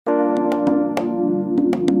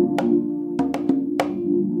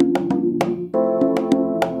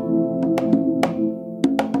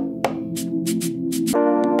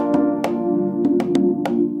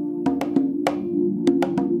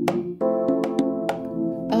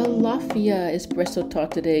Philadelphia Espresso Talk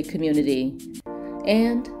Today community,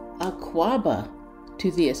 and Aquaba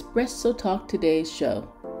to the Espresso Talk Today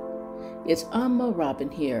show. It's Amma Robin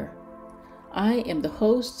here. I am the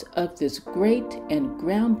host of this great and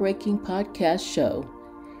groundbreaking podcast show.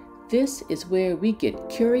 This is where we get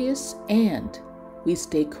curious and we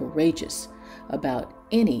stay courageous about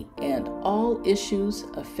any and all issues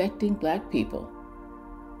affecting Black people.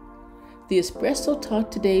 The Espresso Talk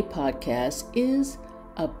Today podcast is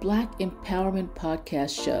a Black empowerment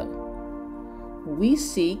podcast show. We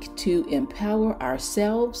seek to empower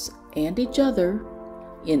ourselves and each other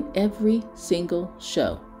in every single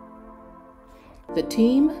show. The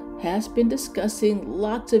team has been discussing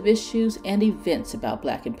lots of issues and events about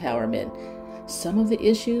Black empowerment. Some of the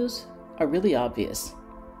issues are really obvious,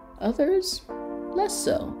 others less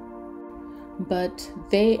so. But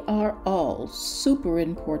they are all super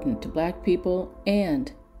important to Black people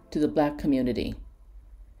and to the Black community.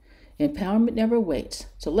 Empowerment never waits,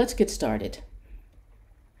 so let's get started.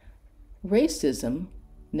 Racism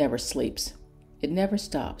never sleeps, it never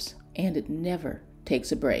stops, and it never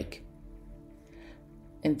takes a break.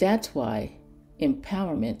 And that's why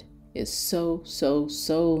empowerment is so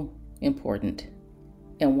important,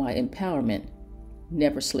 and why empowerment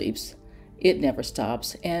never sleeps, it never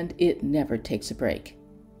stops, and it never takes a break.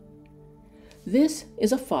 This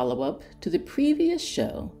is a follow-up to the previous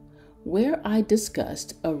show where I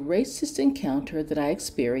discussed a racist encounter that I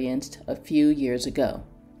experienced a few years ago.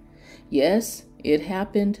 Yes, it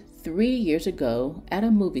happened 3 years ago at a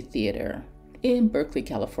movie theater in Berkeley,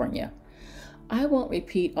 California. I won't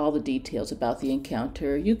repeat all the details about the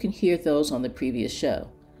encounter. You can hear those on the previous show.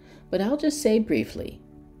 But I'll just say briefly,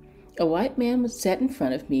 a white man sat in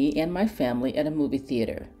front of me and my family at a movie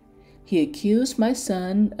theater. He accused my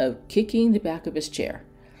son of kicking the back of his chair.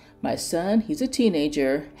 My son, he's a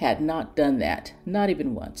teenager, had not done that, not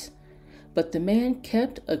even once. But the man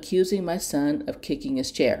kept accusing my son of kicking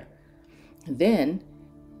his chair. Then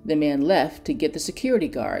the man left to get the security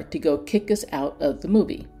guard to go kick us out of the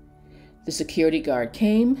movie. The security guard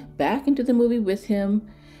came back into the movie with him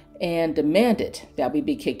and demanded that we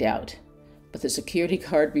be kicked out. But the security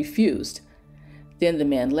guard refused. Then the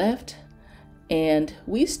man left, and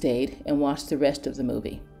we stayed and watched the rest of the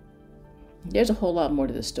movie. There's a whole lot more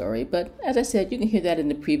to the story, but as I said, you can hear that in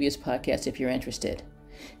the previous podcast if you're interested.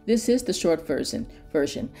 This is the short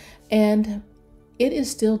version, and it is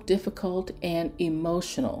still difficult and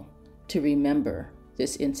emotional to remember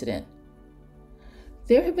this incident.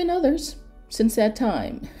 There have been others since that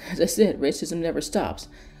time. As I said, racism never stops.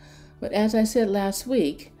 But as I said last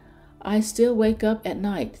week, I still wake up at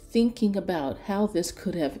night thinking about how this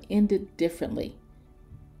could have ended differently.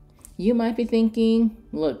 You might be thinking,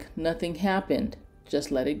 look, nothing happened, just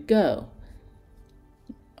let it go.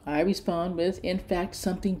 I respond with, in fact,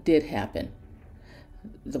 something did happen.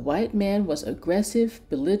 The white man was aggressive,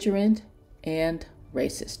 belligerent, and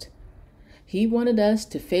racist. He wanted us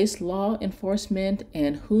to face law enforcement,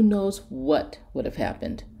 and who knows what would have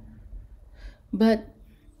happened. But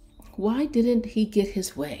why didn't he get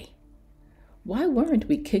his way? Why weren't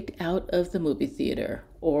we kicked out of the movie theater,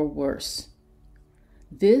 or worse?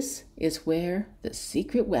 This is where the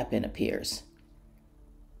secret weapon appears.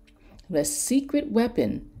 The secret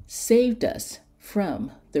weapon saved us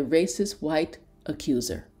from the racist white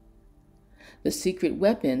accuser. The secret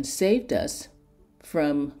weapon saved us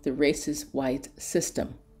from the racist white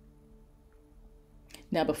system.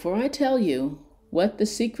 Now, before I tell you what the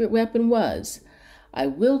secret weapon was, I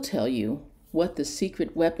will tell you what the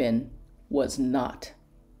secret weapon was not.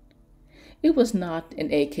 It was not an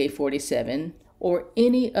AK-47 or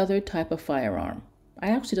any other type of firearm. I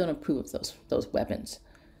actually don't approve of those weapons.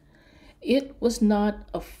 It was not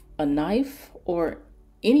a knife or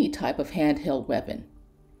any type of handheld weapon.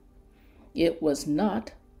 It was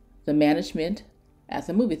not the management at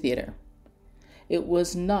the movie theater. It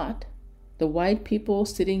was not the white people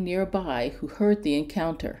sitting nearby who heard the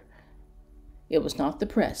encounter. It was not the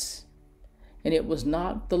press. And it was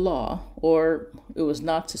not the law, or it was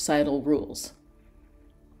not societal rules.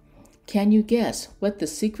 Can you guess what the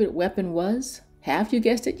secret weapon was? Have you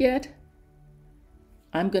guessed it yet?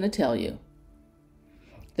 I'm going to tell you.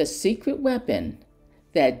 The secret weapon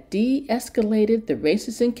that de-escalated the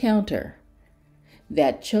racist encounter,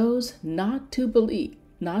 that chose not to believe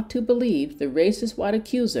the racist white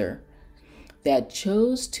accuser, that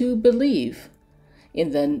chose to believe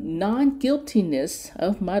in the non-guiltiness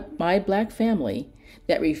of my Black family,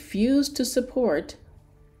 that refused to support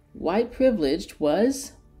white privilege,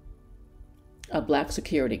 was a Black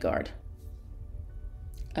security guard.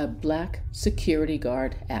 A Black security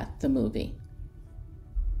guard at the movie.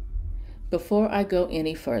 Before I go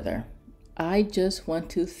any further, I just want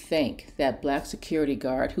to thank that black security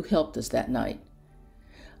guard who helped us that night.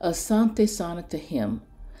 Asante sana to him.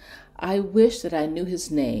 I wish that I knew his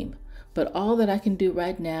name, but all that I can do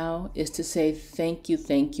right now is to say thank you,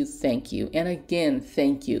 thank you, thank you, and again,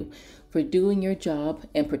 thank you for doing your job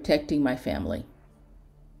and protecting my family.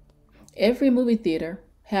 Every movie theater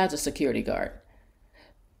has a security guard.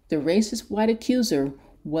 The racist white accuser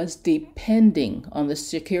was depending on the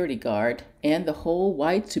security guard and the whole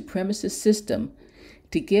white supremacist system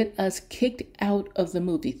to get us kicked out of the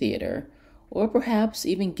movie theater, or perhaps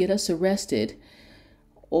even get us arrested,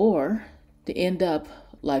 or to end up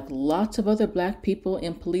like lots of other black people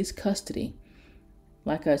in police custody,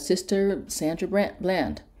 like our sister Sandra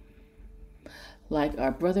Bland, like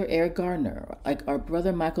our brother Eric Gardner, like our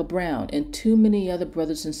brother Michael Brown, and too many other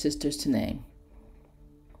brothers and sisters to name.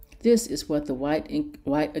 This is what the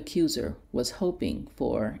white accuser was hoping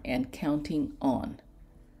for and counting on.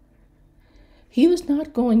 He was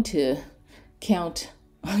not counting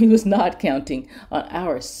on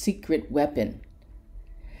our secret weapon.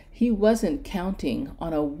 He wasn't counting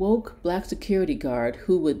on a woke black security guard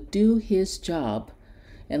who would do his job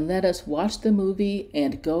and let us watch the movie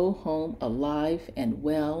and go home alive and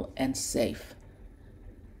well and safe.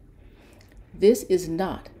 This is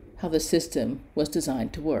not how the system was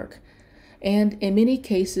designed to work. And in many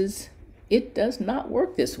cases, it does not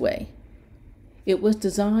work this way. It was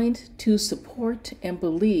designed to support and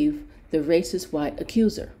believe the racist white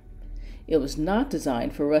accuser. It was not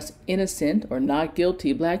designed for us innocent or not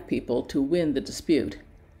guilty black people to win the dispute.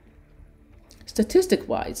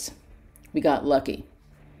 Statistic-wise, we got lucky.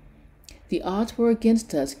 The odds were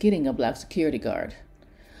against us getting a black security guard.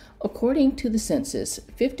 According to the census,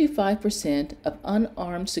 55% of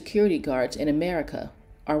unarmed security guards in America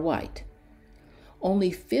are white.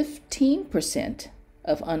 Only 15%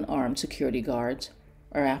 of unarmed security guards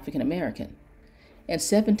are African American, and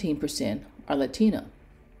 17% are Latino.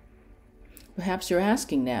 Perhaps you're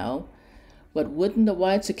asking now, but wouldn't a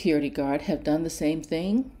white security guard have done the same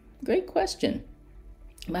thing? Great question.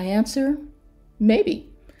 My answer, maybe.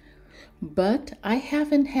 But I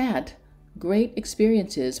haven't had great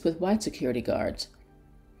experiences with white security guards.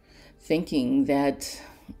 Thinking that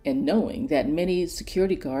and knowing that many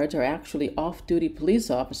security guards are actually off-duty police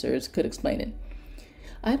officers could explain it.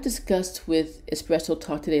 I've discussed with Espresso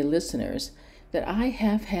Talk Today listeners that I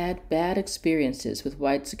have had bad experiences with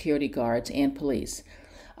white security guards and police.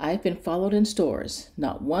 I've been followed in stores,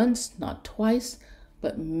 not once, not twice,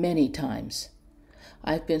 but many times.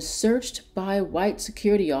 I've been searched by white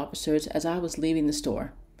security officers as I was leaving the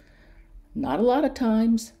store. Not a lot of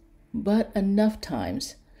times, but enough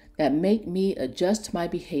times that make me adjust my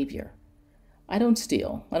behavior. I don't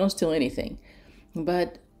steal anything,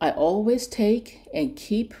 but I always take and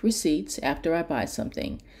keep receipts after I buy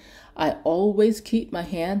something. I always keep my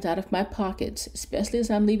hands out of my pockets, especially as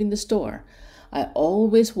I'm leaving the store. I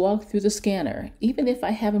always walk through the scanner, even if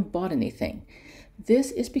I haven't bought anything.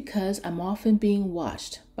 This is because I'm often being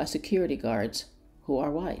watched by security guards who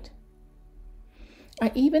are white.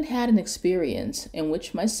 I even had an experience in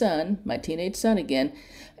which my son, my teenage son again,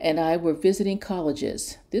 and I were visiting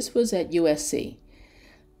colleges. This was at USC.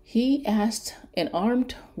 He asked an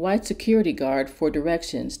armed white security guard for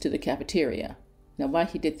directions to the cafeteria. Now, why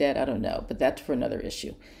he did that, I don't know, but that's for another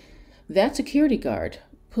issue. That security guard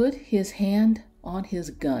put his hand on his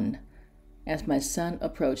gun as my son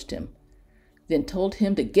approached him, then told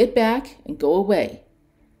him to get back and go away.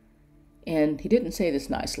 And he didn't say this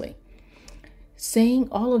nicely. Saying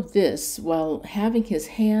all of this while having his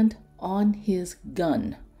hand on his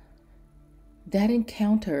gun. That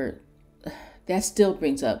encounter, that still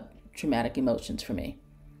brings up traumatic emotions for me.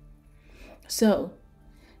 So,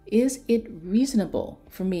 is it reasonable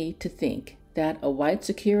for me to think that a white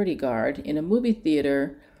security guard in a movie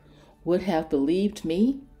theater would have believed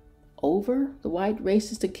me over the white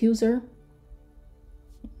racist accuser?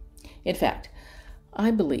 In fact, I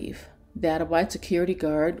believe that a white security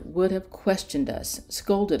guard would have questioned us,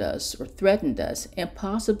 scolded us, or threatened us, and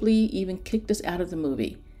possibly even kicked us out of the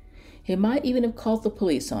movie. He might even have called the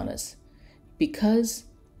police on us because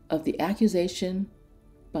of the accusation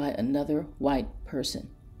by another white person.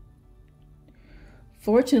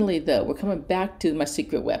 Fortunately, though, we're coming back to my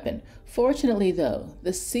secret weapon. Fortunately, though,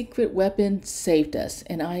 the secret weapon saved us,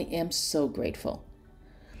 and I am so grateful.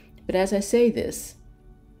 But as I say this,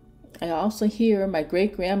 I also hear my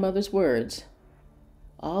great-grandmother's words,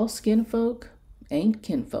 all skin folk ain't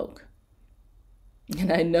kinfolk.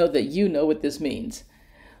 And I know that you know what this means.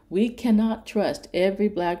 We cannot trust every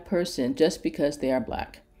black person just because they are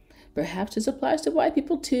black. Perhaps this applies to white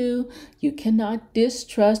people too. You cannot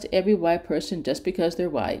distrust every white person just because they're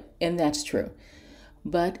white, and that's true.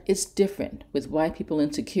 But it's different with white people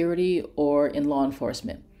in security or in law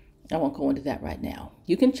enforcement. I won't go into that right now.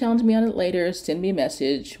 You can challenge me on it later, send me a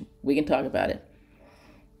message, we can talk about it.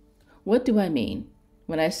 What do I mean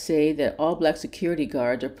when I say that all black security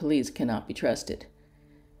guards or police cannot be trusted?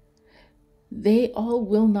 They all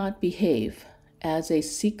will not behave as a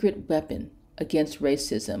secret weapon against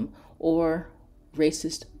racism or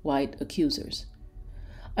racist white accusers.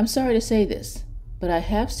 I'm sorry to say this, but I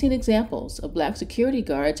have seen examples of black security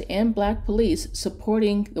guards and black police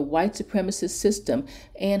supporting the white supremacist system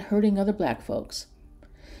and hurting other black folks.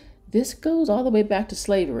 This goes all the way back to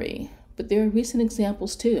slavery, but there are recent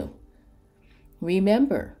examples too.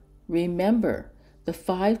 Remember the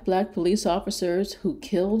 5 black police officers who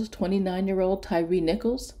killed 29-year-old Tyree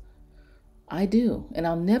Nichols? I do, and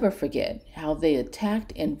I'll never forget how they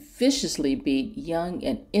attacked and viciously beat young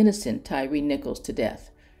and innocent Tyree Nichols to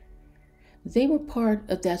death. They were part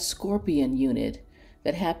of that Scorpion unit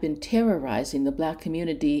that had been terrorizing the black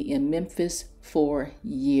community in Memphis for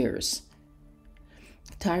years.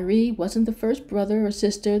 Tyree wasn't the first brother or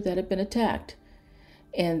sister that had been attacked,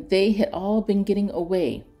 and they had all been getting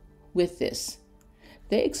away with this.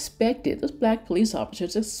 Those black police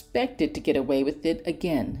officers expected to get away with it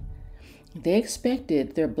again. They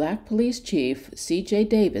expected their black police chief, C.J.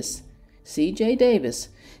 Davis,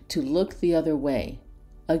 to look the other way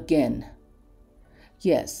again.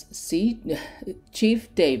 Yes,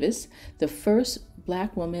 Chief Davis, the first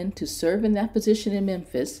black woman to serve in that position in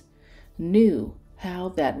Memphis, knew how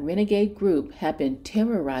that renegade group had been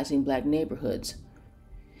terrorizing black neighborhoods.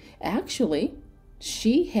 Actually,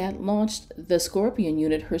 she had launched the Scorpion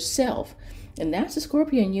unit herself, and that's the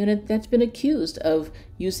Scorpion unit that's been accused of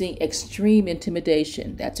using extreme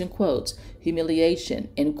intimidation, that's in quotes, humiliation,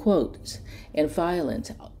 in quotes, and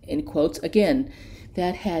violence, in quotes, again,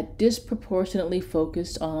 that had disproportionately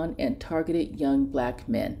focused on and targeted young black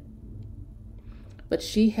men. But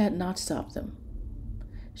she had not stopped them.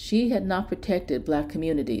 She had not protected black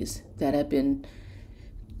communities that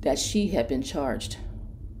she had been charged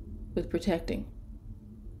with protecting.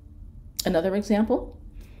 Another example,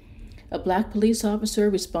 a black police officer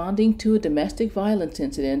responding to a domestic violence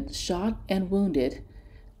incident shot and wounded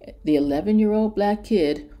the 11-year-old black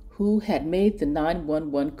kid who had made the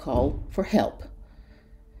 911 call for help.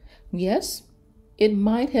 Yes, it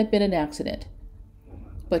might have been an accident,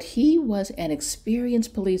 but he was an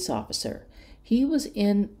experienced police officer. He was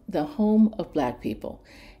in the home of black people,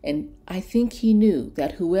 and I think he knew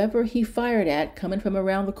that whoever he fired at coming from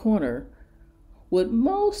around the corner would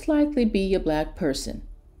most likely be a black person.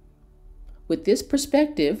 With this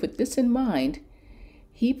perspective, with this in mind,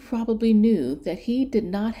 he probably knew that he did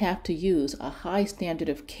not have to use a high standard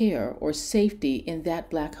of care or safety in that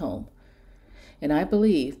black home. And I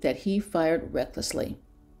believe that he fired recklessly.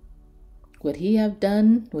 Would he have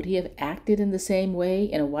acted in the same way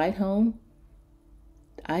in a white home?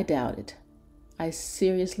 I doubt it. I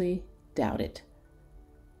seriously doubt it.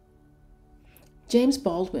 James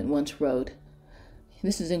Baldwin once wrote,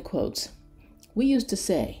 this is in quotes, "We used to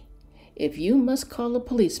say, if you must call a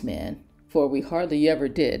policeman, for we hardly ever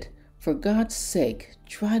did, for God's sake,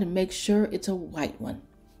 try to make sure it's a white one."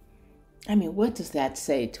 I mean, what does that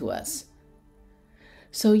say to us?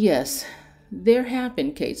 So yes, there have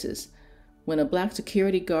been cases when a black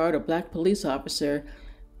security guard or black police officer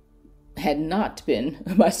had not been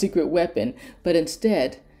my secret weapon, but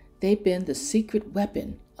instead they've been the secret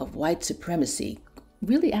weapon of white supremacy,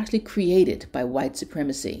 really actually created by white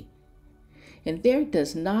supremacy. And there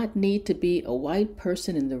does not need to be a white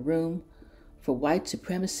person in the room for white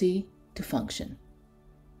supremacy to function.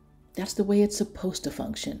 That's the way it's supposed to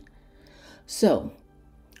function. So,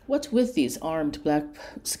 what's with these armed black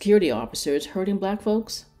security officers hurting black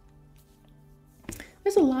folks?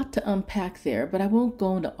 There's a lot to unpack there, but I won't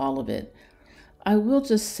go into all of it. I will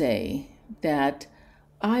just say that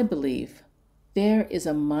I believe there is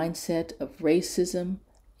a mindset of racism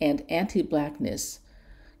and anti-blackness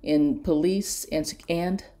in police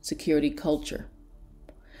and security culture.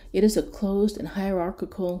 It is a closed and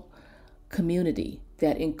hierarchical community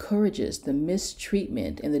that encourages the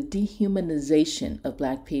mistreatment and the dehumanization of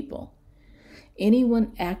black people.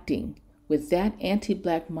 Anyone acting with that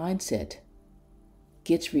anti-black mindset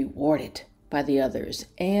gets rewarded by the others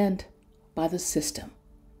and by the system.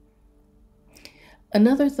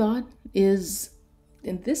 Another thought is,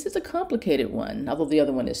 and this is a complicated one, although the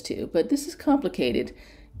other one is too, but this is complicated,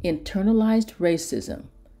 internalized racism.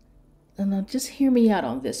 And now just hear me out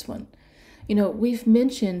on this one. We've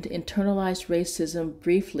mentioned internalized racism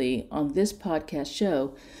briefly on this podcast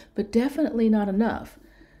show, but definitely not enough.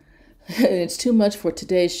 It's too much for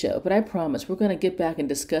today's show, but I promise we're going to get back and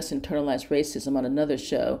discuss internalized racism on another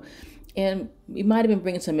show, and we might even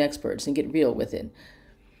bring in some experts and get real with it.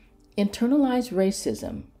 Internalized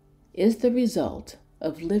racism is the result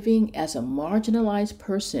of living as a marginalized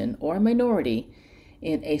person or minority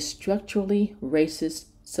in a structurally racist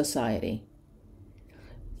society.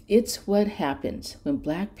 It's what happens when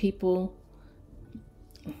Black people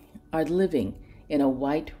are living in a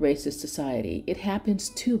white racist society. It happens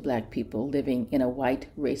to Black people living in a white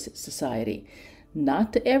racist society.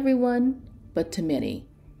 Not to everyone, but to many.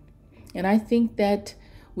 And I think that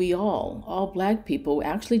we all Black people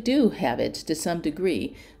actually do have it to some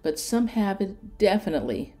degree, but some have it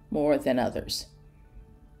definitely more than others.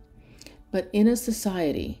 But in a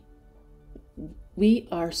society, we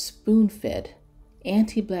are spoon-fed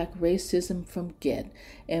anti-Black racism from get,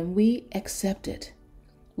 and we accept it.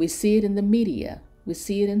 We see it in the media. We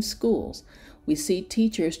see it in schools. We see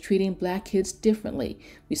teachers treating Black kids differently.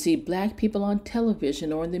 We see Black people on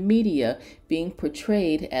television or in the media being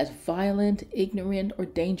portrayed as violent, ignorant, or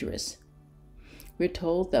dangerous. We're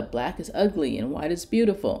told that Black is ugly and white is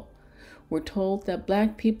beautiful. We're told that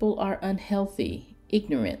Black people are unhealthy,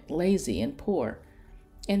 ignorant, lazy, and poor,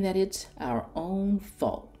 and that it's our own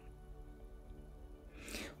fault.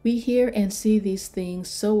 We hear and see these things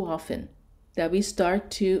so often that we start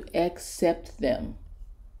to accept them.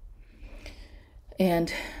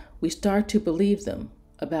 And we start to believe them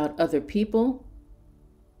about other people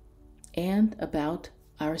and about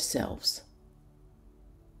ourselves.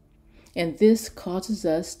 And this causes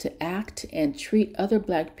us to act and treat other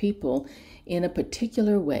Black people in a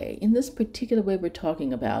particular way. In this particular way we're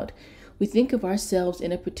talking about, we think of ourselves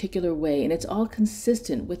in a particular way, and it's all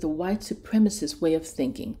consistent with the white supremacist way of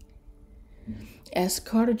thinking. As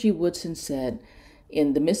Carter G. Woodson said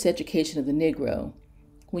in The Miseducation of the Negro,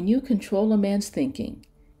 when you control a man's thinking,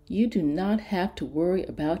 you do not have to worry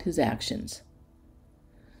about his actions.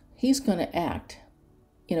 He's going to act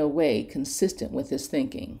in a way consistent with his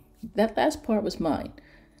thinking. That last part was mine.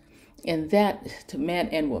 And that, to man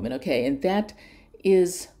and woman, okay? And that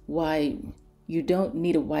is why you don't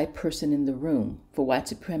need a white person in the room for white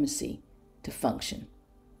supremacy to function.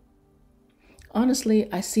 Honestly,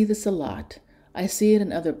 I see this a lot. I see it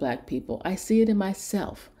in other Black people. I see it in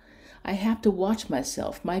myself. I have to watch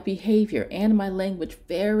myself, my behavior, and my language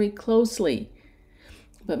very closely.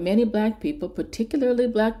 But many Black people, particularly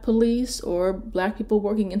Black police or Black people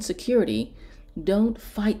working in security, don't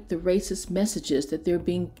fight the racist messages that they're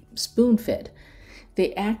being spoon-fed.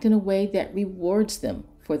 They act in a way that rewards them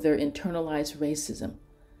for their internalized racism.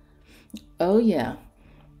 Oh yeah,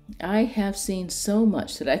 I have seen so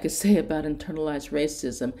much that I could say about internalized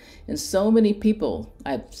racism, and so many people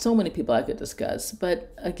I could discuss.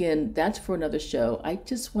 But again, that's for another show. I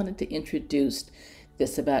just wanted to introduce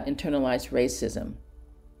this about internalized racism.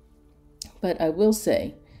 But I will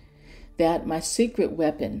say that my secret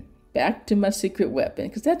weapon, back to my secret weapon,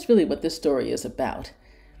 because that's really what this story is about,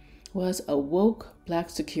 was a woke Black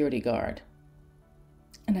security guard.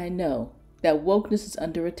 And I know that wokeness is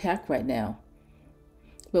under attack right now.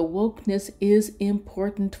 But wokeness is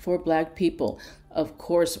important for Black people. Of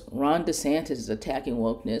course, Ron DeSantis is attacking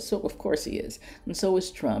wokeness, so of course he is. And so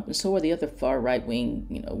is Trump, and so are the other far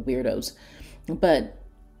right-wing, weirdos. But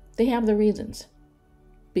they have their reasons.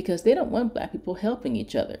 Because they don't want Black people helping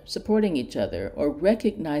each other, supporting each other, or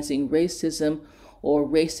recognizing racism or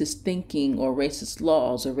racist thinking or racist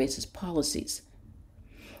laws or racist policies.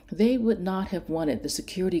 They would not have wanted the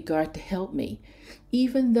security guard to help me,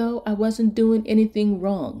 even though I wasn't doing anything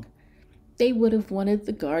wrong. They would have wanted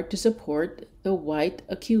the guard to support the white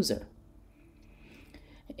accuser.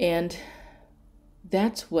 And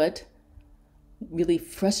that's what really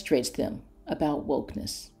frustrates them about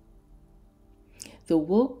wokeness. The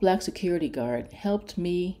woke Black security guard helped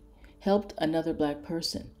another Black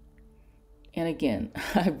person. And again,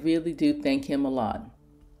 I really do thank him a lot,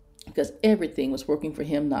 because everything was working for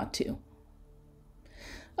him not to.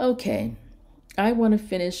 Okay, I want to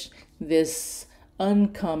finish this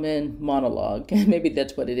uncommon monologue, and maybe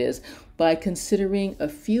that's what it is, by considering a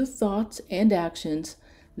few thoughts and actions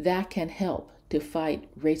that can help to fight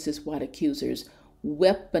racist white accusers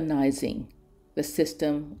weaponizing the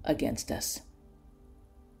system against us.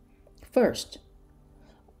 First,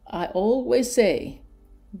 I always say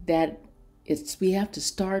that we have to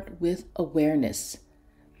start with awareness.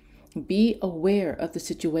 Be aware of the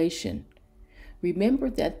situation. Remember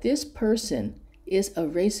that this person is a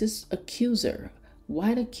racist accuser,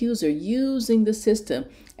 white accuser, using the system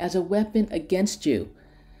as a weapon against you.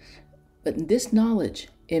 But this knowledge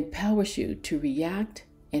empowers you to react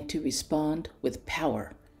and to respond with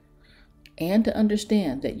power, and to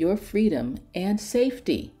understand that your freedom and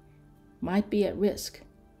safety might be at risk.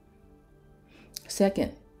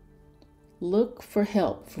 Second, look for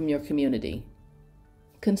help from your community.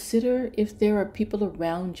 Consider if there are people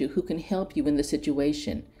around you who can help you in the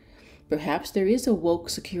situation. Perhaps there is a woke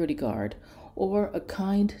security guard, or a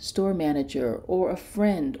kind store manager, or a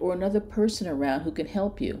friend, or another person around who can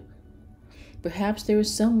help you. Perhaps there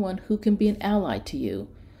is someone who can be an ally to you.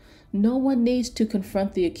 No one needs to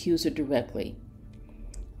confront the accuser directly.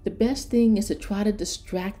 The best thing is to try to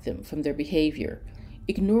distract them from their behavior.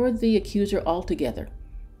 Ignore the accuser altogether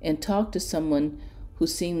and talk to someone who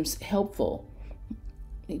seems helpful.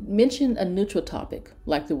 Mention a neutral topic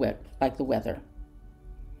like the weather.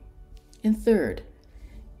 And third,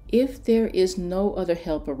 if there is no other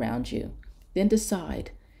help around you, then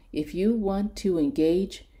decide if you want to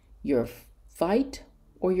engage your fight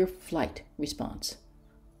or your flight response.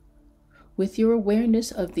 With your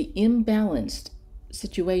awareness of the imbalanced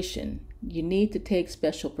situation, you need to take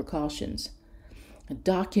special precautions.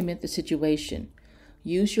 Document the situation.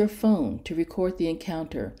 Use your phone to record the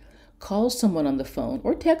encounter. Call someone on the phone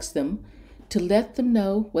or text them to let them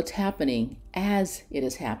know what's happening as it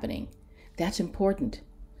is happening. That's important.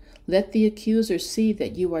 Let the accuser see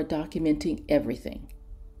that you are documenting everything.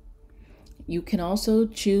 You can also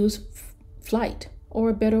choose flight, or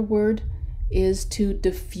a better word is to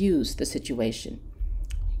diffuse the situation.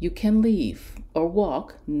 You can leave or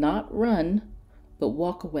walk, not run, but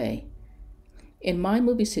walk away. In my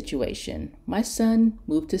movie situation, my son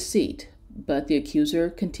moved his seat, but the accuser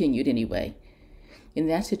continued anyway. In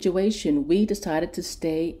that situation, we decided to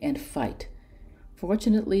stay and fight.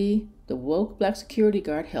 Fortunately, the woke black security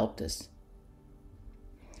guard helped us.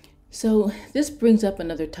 So this brings up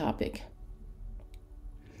another topic.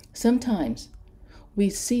 Sometimes we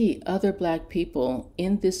see other black people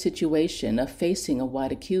in this situation of facing a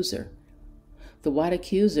white accuser. The white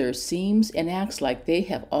accuser seems and acts like they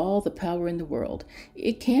have all the power in the world.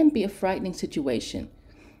 It can be a frightening situation.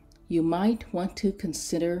 You might want to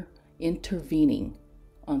consider intervening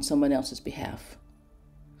on someone else's behalf.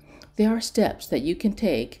 There are steps that you can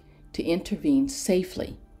take to intervene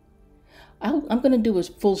safely. I'm going to do a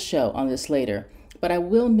full show on this later, but I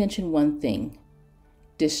will mention one thing: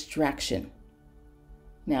 distraction.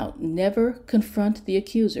 Now, never confront the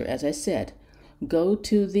accuser, as I said. Go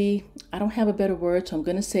to the, I don't have a better word, so I'm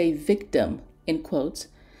going to say victim, in quotes,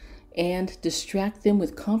 and distract them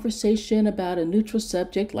with conversation about a neutral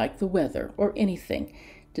subject like the weather or anything,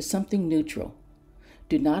 to something neutral.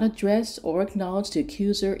 Do not address or acknowledge the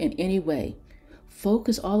accuser in any way.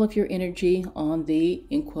 Focus all of your energy on the,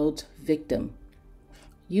 in quotes, victim.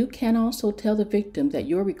 You can also tell the victim that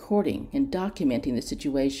you're recording and documenting the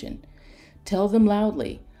situation. Tell them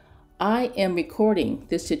loudly, I am recording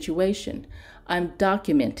this situation. I'm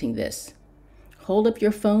documenting this. Hold up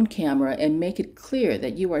your phone camera and make it clear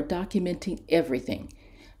that you are documenting everything.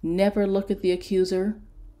 Never look at the accuser.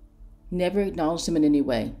 Never acknowledge them in any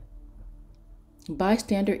way.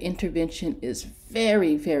 Bystander intervention is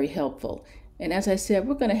very, very helpful. And as I said,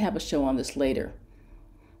 we're going to have a show on this later,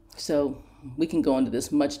 so we can go into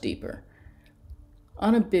this much deeper.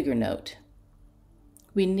 On a bigger note,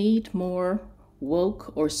 we need more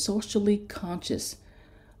woke or socially conscious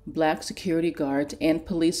black security guards and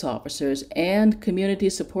police officers and community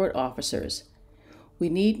support officers. We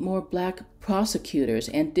need more black prosecutors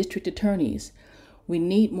and district attorneys. We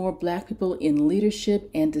need more black people in leadership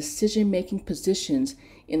and decision-making positions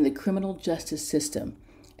in the criminal justice system.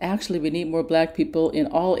 Actually, we need more black people in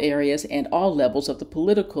all areas and all levels of the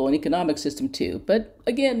political and economic system too. But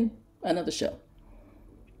again, another show.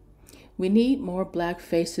 We need more black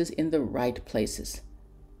faces in the right places.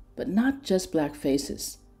 But not just black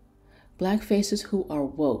faces. Black faces who are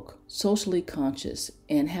woke, socially conscious,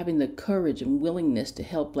 and having the courage and willingness to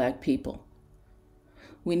help black people.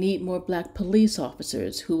 We need more black police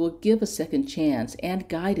officers who will give a second chance and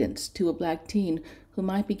guidance to a black teen who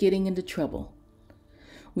might be getting into trouble.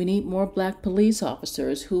 We need more black police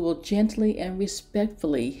officers who will gently and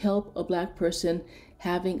respectfully help a black person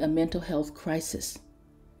having a mental health crisis.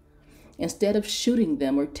 Instead of shooting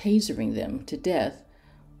them or tasering them to death,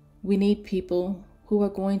 we need people who are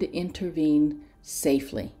going to intervene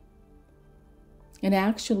safely. And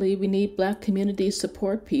actually, we need black community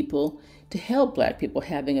support people to help black people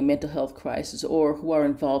having a mental health crisis or who are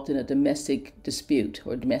involved in a domestic dispute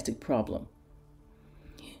or domestic problem.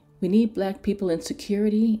 We need black people in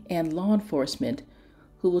security and law enforcement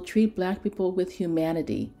who will treat black people with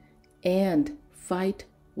humanity and fight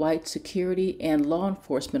white security and law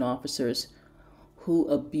enforcement officers who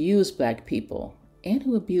abuse Black people and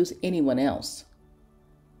who abuse anyone else.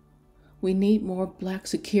 We need more Black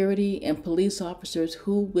security and police officers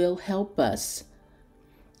who will help us.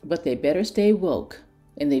 But they better stay woke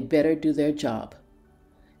and they better do their job.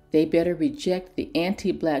 They better reject the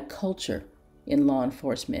anti-Black culture in law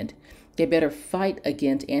enforcement. They better fight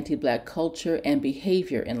against anti-Black culture and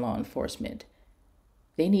behavior in law enforcement.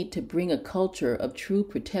 They need to bring a culture of true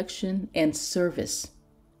protection and service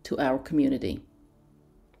to our community.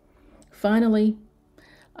 Finally,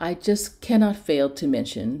 I just cannot fail to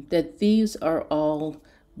mention that these are all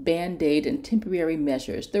Band-Aid and temporary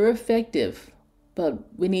measures. They're effective, but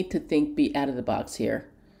we need to be out of the box here.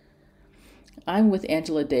 I'm with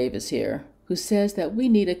Angela Davis here, who says that we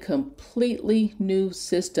need a completely new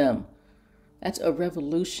system. That's a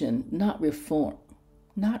revolution, not reform.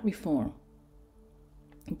 Not reform.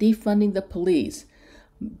 Defunding the police,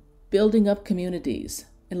 building up communities,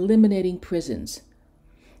 eliminating prisons,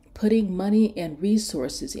 putting money and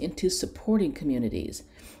resources into supporting communities.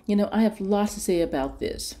 I have lots to say about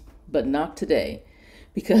this, but not today,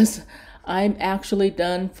 because I'm actually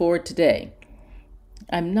done for today.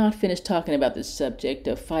 I'm not finished talking about the subject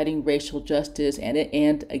of fighting racial justice and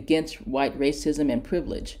against white racism and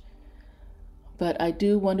privilege. But I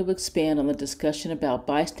do want to expand on the discussion about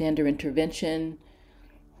bystander intervention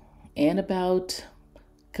and about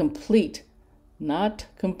not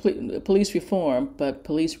complete police reform, but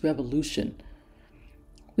police revolution.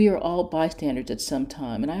 We are all bystanders at some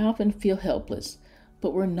time, and I often feel helpless,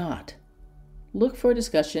 but we're not. Look for a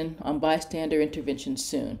discussion on bystander intervention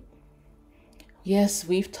soon. Yes,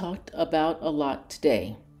 we've talked about a lot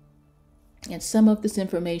today, and some of this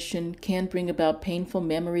information can bring about painful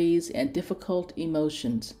memories and difficult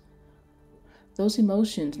emotions. Those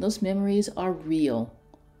emotions, those memories are real.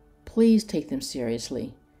 Please take them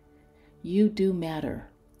seriously. You do matter,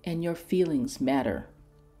 and your feelings matter.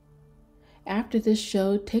 After this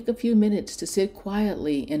show, take a few minutes to sit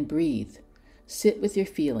quietly and breathe. Sit with your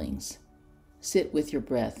feelings. Sit with your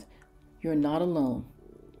breath. You're not alone.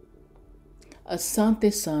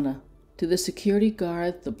 Asante Sana to the security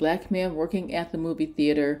guard, the Black man working at the movie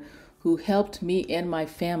theater who helped me and my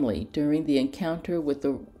family during the encounter with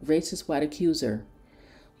the racist white accuser.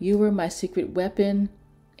 You were my secret weapon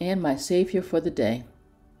and my savior for the day.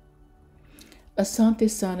 Asante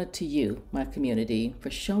Sana to you, my community, for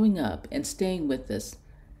showing up and staying with us.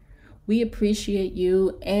 We appreciate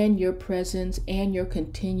you and your presence and your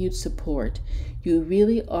continued support. You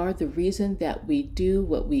really are the reason that we do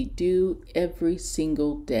what we do every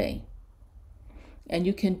single day. And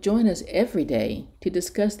you can join us every day to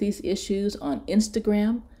discuss these issues on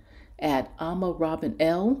Instagram at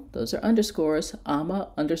AmaRobinL. Those are underscores,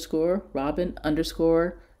 Ama_Robin_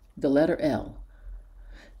 the letter L.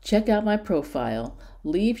 Check out my profile.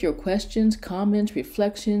 Leave your questions, comments,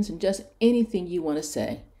 reflections, and just anything you want to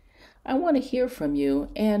say. I want to hear from you,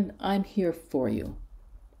 and I'm here for you.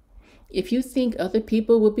 If you think other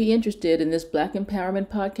people would be interested in this Black Empowerment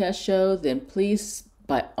podcast show, then please,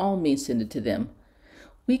 by all means, send it to them.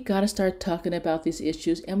 We got to start talking about these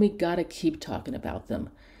issues, and we got to keep talking about them.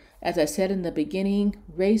 As I said in the beginning,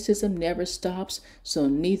 racism never stops, so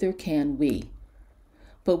neither can we.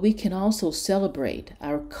 But we can also celebrate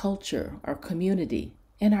our culture, our community,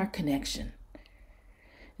 and our connection.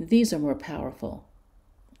 These are more powerful.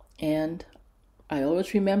 And I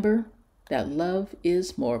always remember that love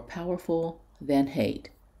is more powerful than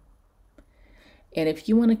hate. And if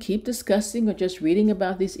you want to keep discussing or just reading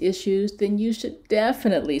about these issues, then you should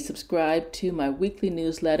definitely subscribe to my weekly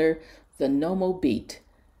newsletter, The Nomo Beat.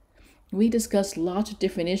 We discuss lots of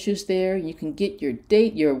different issues there. You can get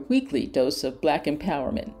your weekly dose of Black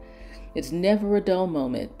empowerment. It's never a dull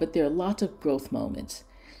moment, but there are lots of growth moments.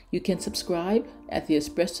 You can subscribe at the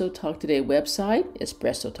Espresso Talk Today website,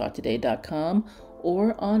 espressotalktoday.com,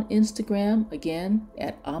 or on Instagram, again,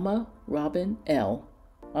 at AmaRobinL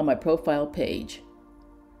on my profile page.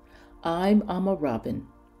 I'm Ama Robin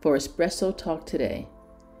for Espresso Talk Today.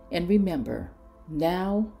 And remember,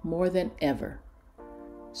 now more than ever,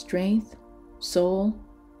 strength, soul,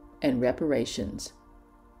 and reparations.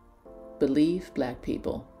 Believe Black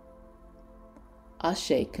people.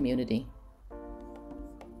 Ashe, community.